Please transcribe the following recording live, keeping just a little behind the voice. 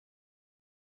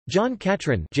John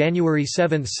Catron (January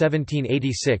 7,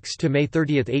 1786 to May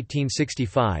 30,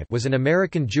 1865) was an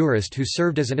American jurist who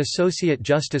served as an associate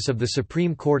justice of the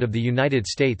Supreme Court of the United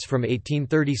States from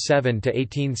 1837 to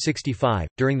 1865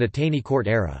 during the Taney Court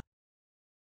era.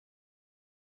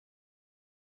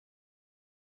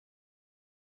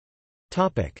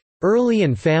 Topic: Early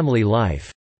and family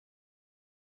life.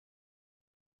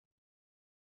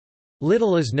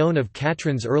 Little is known of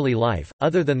Catron's early life,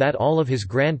 other than that all of his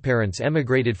grandparents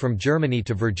emigrated from Germany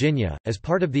to Virginia, as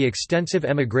part of the extensive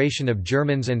emigration of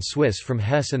Germans and Swiss from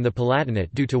Hesse and the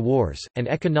Palatinate due to wars, and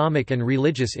economic and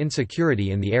religious insecurity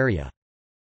in the area.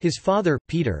 His father,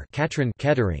 Peter Catron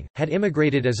Kettering, had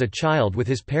immigrated as a child with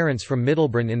his parents from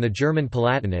Middleborough in the German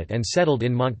Palatinate and settled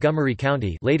in Montgomery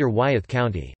County, later Wyeth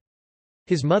County.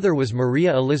 His mother was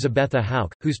Maria Elizabetha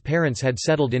Houck, whose parents had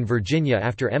settled in Virginia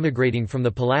after emigrating from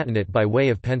the Palatinate by way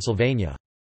of Pennsylvania.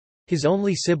 His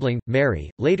only sibling, Mary,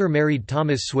 later married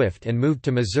Thomas Swift and moved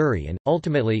to Missouri and,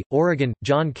 ultimately, Oregon.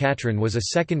 John Catron was a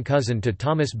second cousin to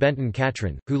Thomas Benton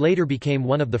Catron, who later became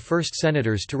one of the first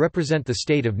senators to represent the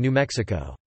state of New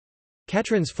Mexico.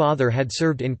 Catron's father had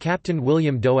served in Captain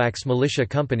William Doak's militia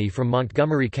company from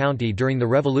Montgomery County during the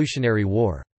Revolutionary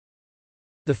War.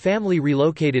 The family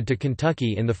relocated to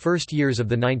Kentucky in the first years of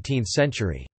the 19th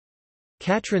century.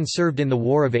 Catron served in the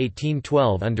War of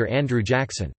 1812 under Andrew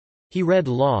Jackson. He read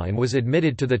law and was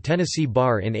admitted to the Tennessee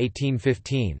bar in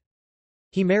 1815.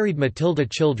 He married Matilda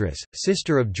Childress,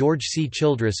 sister of George C.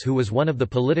 Childress, who was one of the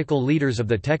political leaders of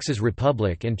the Texas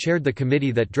Republic and chaired the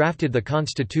committee that drafted the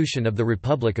Constitution of the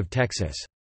Republic of Texas.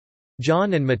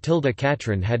 John and Matilda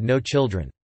Catron had no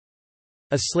children.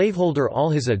 A slaveholder all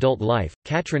his adult life,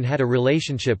 Catron had a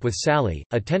relationship with Sally,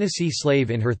 a Tennessee slave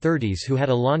in her 30s who had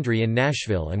a laundry in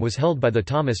Nashville and was held by the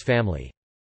Thomas family.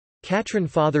 Catron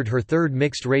fathered her third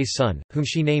mixed-race son, whom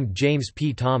she named James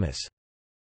P. Thomas.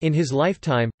 In his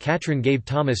lifetime, Catron gave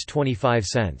Thomas 25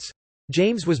 cents.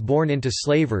 James was born into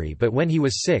slavery, but when he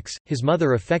was 6, his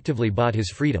mother effectively bought his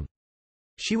freedom.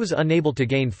 She was unable to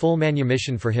gain full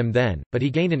manumission for him then, but he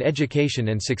gained an education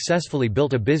and successfully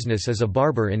built a business as a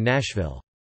barber in Nashville.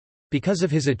 Because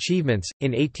of his achievements,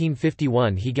 in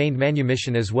 1851 he gained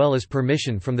manumission as well as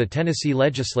permission from the Tennessee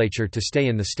legislature to stay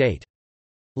in the state.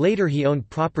 Later he owned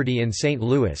property in St.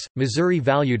 Louis, Missouri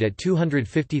valued at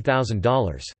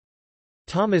 $250,000.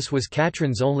 Thomas was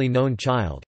Catron's only known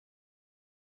child.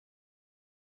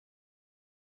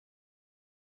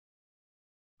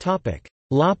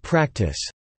 Law practice.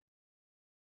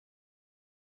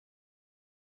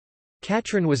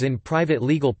 Catron was in private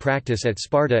legal practice at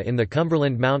Sparta in the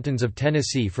Cumberland Mountains of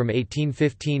Tennessee from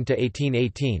 1815 to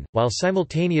 1818, while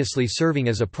simultaneously serving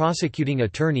as a prosecuting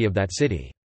attorney of that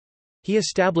city. He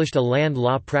established a land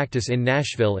law practice in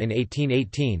Nashville in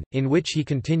 1818, in which he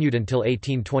continued until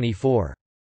 1824.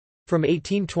 From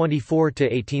 1824 to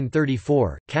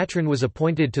 1834, Catron was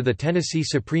appointed to the Tennessee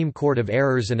Supreme Court of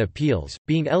Errors and Appeals,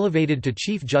 being elevated to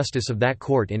Chief Justice of that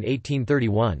court in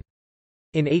 1831.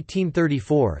 In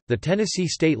 1834, the Tennessee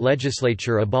state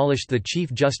legislature abolished the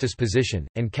Chief Justice position,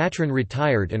 and Catron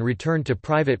retired and returned to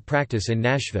private practice in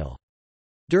Nashville.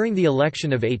 During the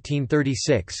election of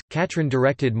 1836, Catron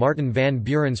directed Martin Van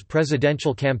Buren's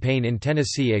presidential campaign in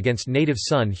Tennessee against native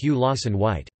son Hugh Lawson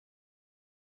White.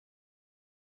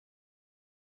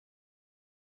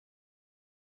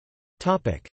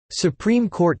 Supreme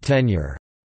Court tenure.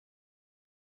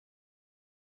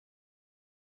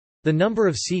 The number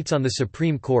of seats on the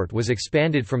Supreme Court was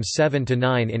expanded from 7 to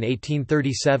 9 in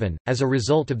 1837, as a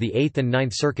result of the Eighth and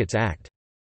Ninth Circuits Act.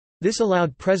 This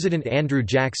allowed President Andrew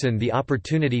Jackson the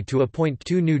opportunity to appoint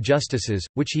 2 new justices,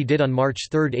 which he did on March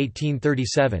 3,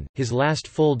 1837, his last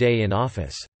full day in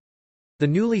office. The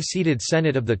newly seated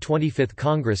Senate of the 25th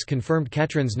Congress confirmed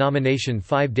Catron's nomination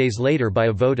 5 days later by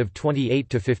a vote of 28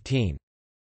 to 15.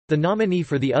 The nominee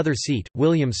for the other seat,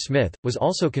 William Smith, was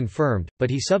also confirmed,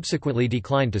 but he subsequently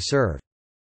declined to serve.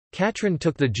 Catron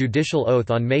took the judicial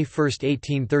oath on May 1,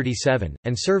 1837,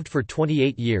 and served for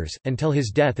 28 years, until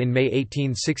his death in May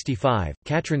 1865.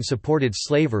 Catron supported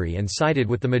slavery and sided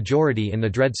with the majority in the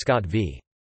Dred Scott v.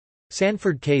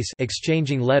 Sanford case,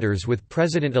 exchanging letters with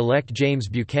President-elect James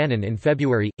Buchanan in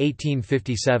February,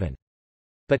 1857.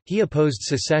 But, he opposed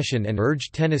secession and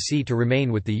urged Tennessee to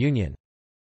remain with the Union.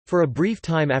 For a brief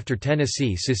time after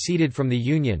Tennessee seceded from the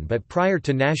Union but prior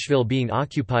to Nashville being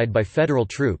occupied by federal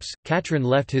troops, Catron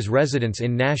left his residence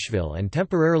in Nashville and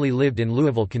temporarily lived in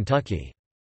Louisville, Kentucky.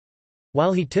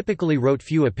 While he typically wrote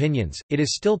few opinions, it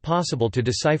is still possible to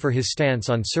decipher his stance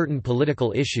on certain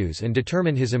political issues and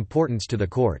determine his importance to the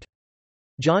court.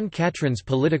 John Catron's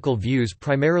political views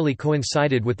primarily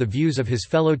coincided with the views of his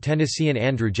fellow Tennessean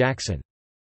Andrew Jackson.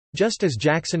 Just as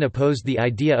Jackson opposed the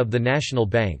idea of the national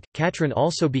bank, Catron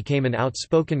also became an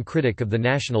outspoken critic of the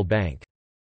national bank.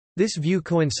 This view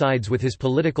coincides with his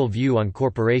political view on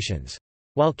corporations.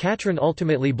 While Catron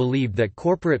ultimately believed that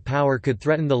corporate power could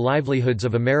threaten the livelihoods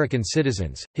of American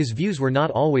citizens, his views were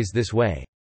not always this way.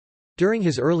 During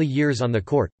his early years on the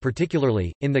court,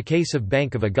 particularly, in the case of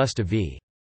Bank of Augusta v.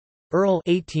 Earl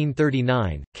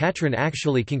 1839, Catron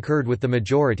actually concurred with the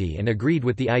majority and agreed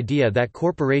with the idea that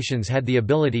corporations had the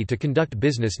ability to conduct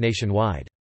business nationwide.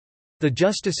 The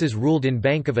justices ruled in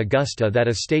Bank of Augusta that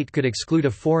a state could exclude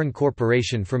a foreign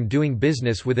corporation from doing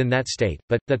business within that state,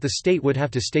 but that the state would have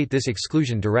to state this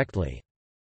exclusion directly.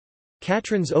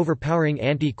 Catron's overpowering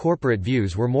anti-corporate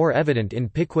views were more evident in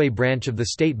Piquet branch of the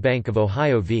State Bank of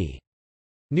Ohio v.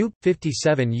 New.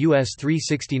 57 U.S.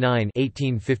 369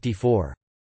 1854.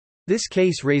 This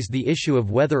case raised the issue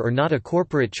of whether or not a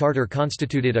corporate charter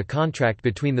constituted a contract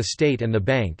between the state and the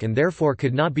bank and therefore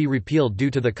could not be repealed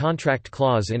due to the contract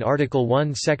clause in Article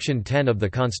 1 Section 10 of the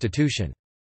Constitution.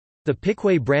 The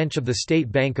Piquet branch of the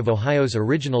State Bank of Ohio's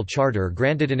original charter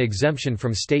granted an exemption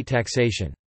from state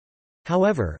taxation.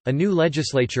 However, a new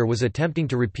legislature was attempting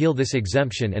to repeal this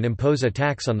exemption and impose a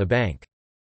tax on the bank.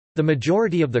 The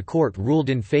majority of the court ruled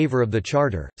in favor of the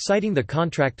charter, citing the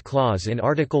contract clause in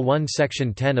Article 1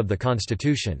 Section 10 of the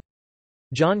Constitution.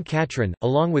 John Catron,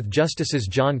 along with Justices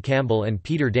John Campbell and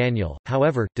Peter Daniel,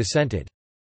 however, dissented.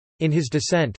 In his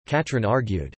dissent, Catron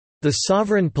argued, "The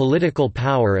sovereign political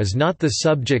power is not the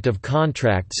subject of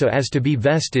contract so as to be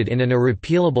vested in an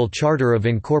irrepealable charter of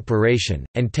incorporation,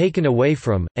 and taken away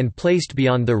from, and placed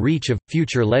beyond the reach of,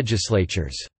 future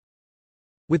legislatures."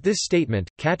 With this statement,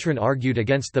 Catron argued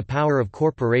against the power of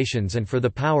corporations and for the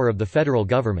power of the federal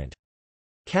government.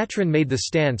 Catron made the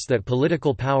stance that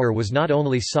political power was not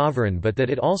only sovereign but that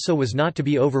it also was not to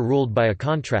be overruled by a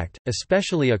contract,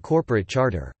 especially a corporate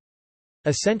charter.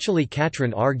 Essentially,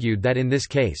 Catron argued that in this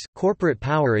case, corporate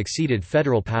power exceeded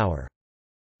federal power.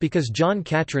 Because John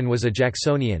Catron was a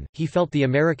Jacksonian, he felt the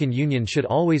American Union should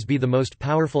always be the most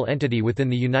powerful entity within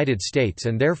the United States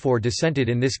and therefore dissented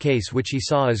in this case, which he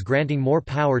saw as granting more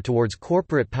power towards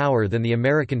corporate power than the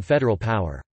American federal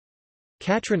power.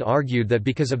 Catron argued that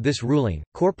because of this ruling,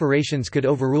 corporations could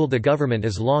overrule the government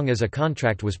as long as a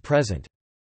contract was present.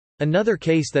 Another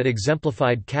case that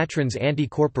exemplified Catron's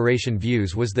anti-corporation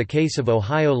views was the case of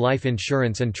Ohio Life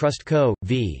Insurance and Trust Co.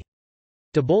 v.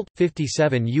 DeBolt,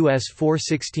 57 U.S.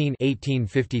 416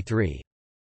 1853.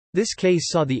 This case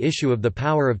saw the issue of the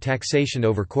power of taxation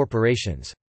over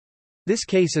corporations. This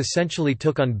case essentially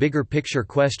took on bigger picture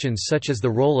questions such as the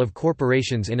role of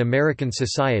corporations in American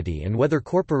society and whether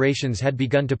corporations had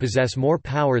begun to possess more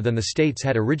power than the states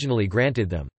had originally granted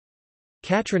them.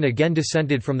 Catron again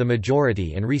dissented from the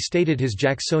majority and restated his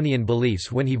Jacksonian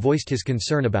beliefs when he voiced his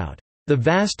concern about the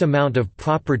vast amount of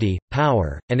property,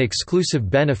 power, and exclusive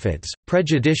benefits,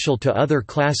 prejudicial to other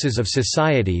classes of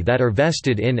society that are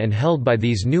vested in and held by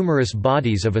these numerous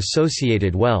bodies of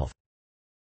associated wealth."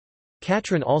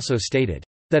 Catron also stated,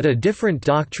 "that a different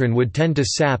doctrine would tend to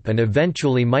sap and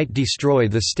eventually might destroy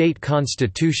the state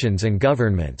constitutions and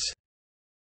governments."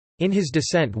 In his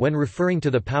dissent when referring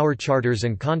to the power charters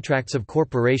and contracts of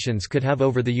corporations could have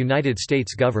over the United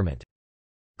States government.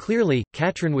 Clearly,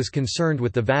 Catron was concerned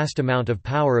with the vast amount of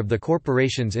power of the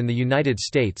corporations in the United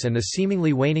States and the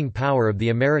seemingly waning power of the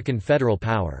American federal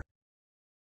power.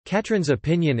 Catron's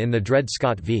opinion in the Dred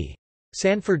Scott v.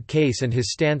 Sanford case and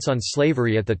his stance on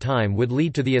slavery at the time would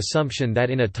lead to the assumption that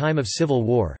in a time of civil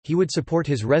war, he would support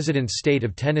his resident state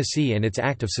of Tennessee and its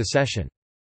act of secession.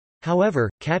 However,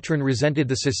 Catron resented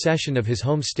the secession of his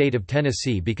home state of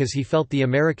Tennessee because he felt the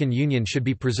American Union should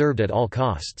be preserved at all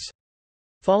costs.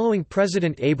 Following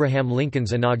President Abraham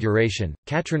Lincoln's inauguration,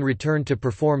 Catron returned to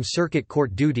perform circuit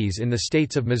court duties in the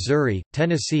states of Missouri,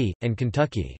 Tennessee, and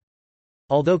Kentucky.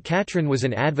 Although Catron was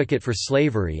an advocate for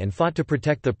slavery and fought to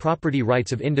protect the property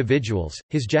rights of individuals,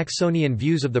 his Jacksonian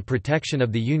views of the protection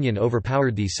of the Union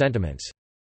overpowered these sentiments.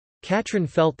 Catron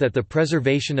felt that the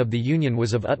preservation of the Union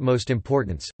was of utmost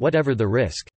importance, whatever the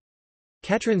risk.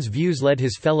 Catron's views led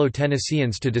his fellow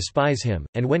Tennesseans to despise him,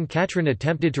 and when Catron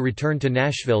attempted to return to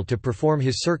Nashville to perform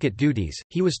his circuit duties,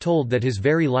 he was told that his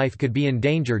very life could be in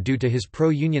danger due to his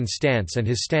pro-Union stance and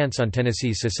his stance on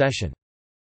Tennessee's secession.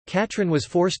 Catron was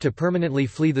forced to permanently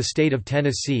flee the state of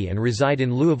Tennessee and reside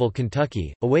in Louisville,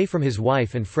 Kentucky, away from his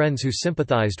wife and friends who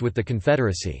sympathized with the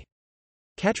Confederacy.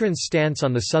 Catron's stance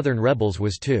on the Southern rebels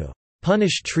was to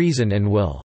punish treason and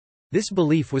will. This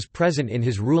belief was present in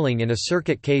his ruling in a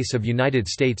circuit case of United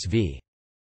States v.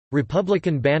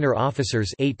 Republican Banner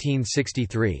Officers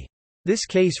 1863. This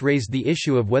case raised the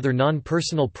issue of whether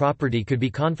non-personal property could be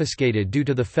confiscated due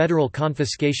to the Federal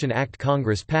Confiscation Act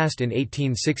Congress passed in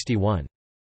 1861.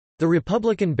 The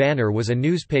Republican Banner was a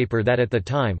newspaper that at the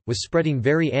time, was spreading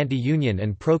very anti-Union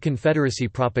and pro-Confederacy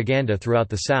propaganda throughout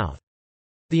the South.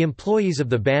 The employees of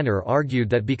the Banner argued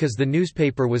that because the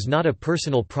newspaper was not a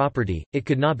personal property, it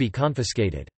could not be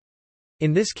confiscated.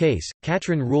 In this case,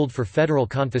 Catron ruled for federal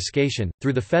confiscation,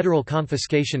 through the Federal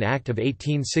Confiscation Act of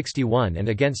 1861 and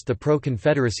against the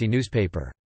pro-Confederacy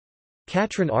newspaper.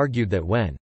 Catron argued that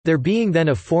when there being then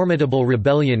a formidable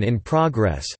rebellion in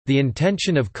progress, the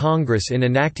intention of Congress in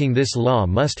enacting this law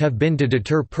must have been to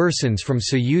deter persons from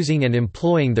so using and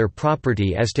employing their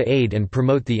property as to aid and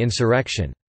promote the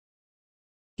insurrection.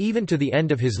 Even to the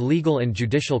end of his legal and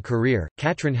judicial career,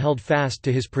 Catron held fast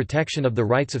to his protection of the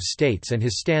rights of states and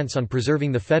his stance on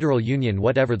preserving the federal union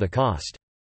whatever the cost.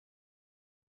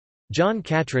 John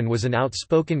Catron was an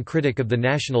outspoken critic of the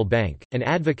National Bank, an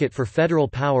advocate for federal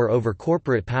power over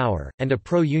corporate power, and a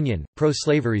pro-union,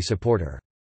 pro-slavery supporter.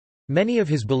 Many of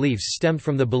his beliefs stemmed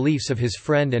from the beliefs of his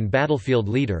friend and battlefield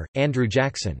leader, Andrew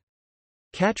Jackson.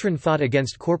 Catron fought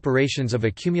against corporations of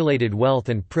accumulated wealth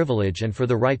and privilege and for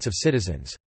the rights of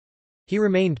citizens. He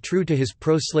remained true to his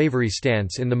pro-slavery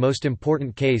stance in the most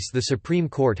important case the Supreme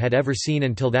Court had ever seen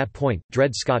until that point,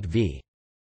 Dred Scott v.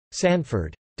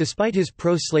 Sanford. Despite his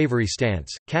pro-slavery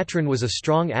stance, Catron was a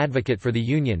strong advocate for the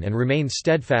Union and remained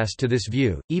steadfast to this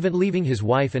view, even leaving his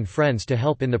wife and friends to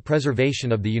help in the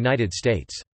preservation of the United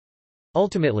States.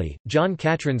 Ultimately, John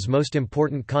Catron's most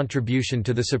important contribution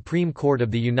to the Supreme Court of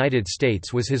the United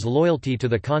States was his loyalty to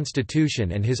the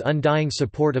Constitution and his undying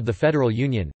support of the federal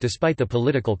union, despite the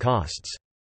political costs.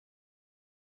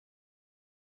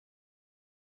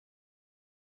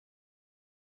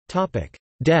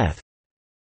 Death.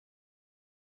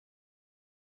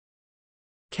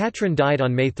 Catron died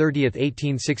on May 30,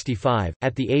 1865,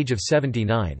 at the age of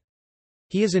 79.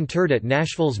 He is interred at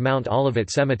Nashville's Mount Olivet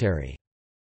Cemetery.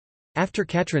 After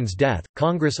Catron's death,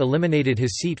 Congress eliminated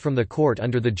his seat from the court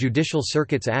under the Judicial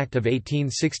Circuits Act of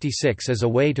 1866 as a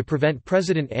way to prevent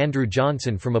President Andrew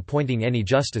Johnson from appointing any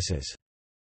justices.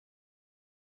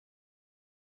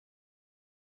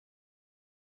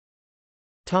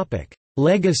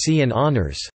 Legacy and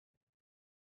honors.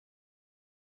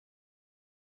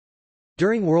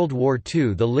 During World War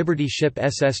II, the Liberty ship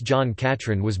SS John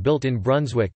Catron was built in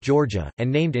Brunswick, Georgia,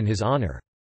 and named in his honor.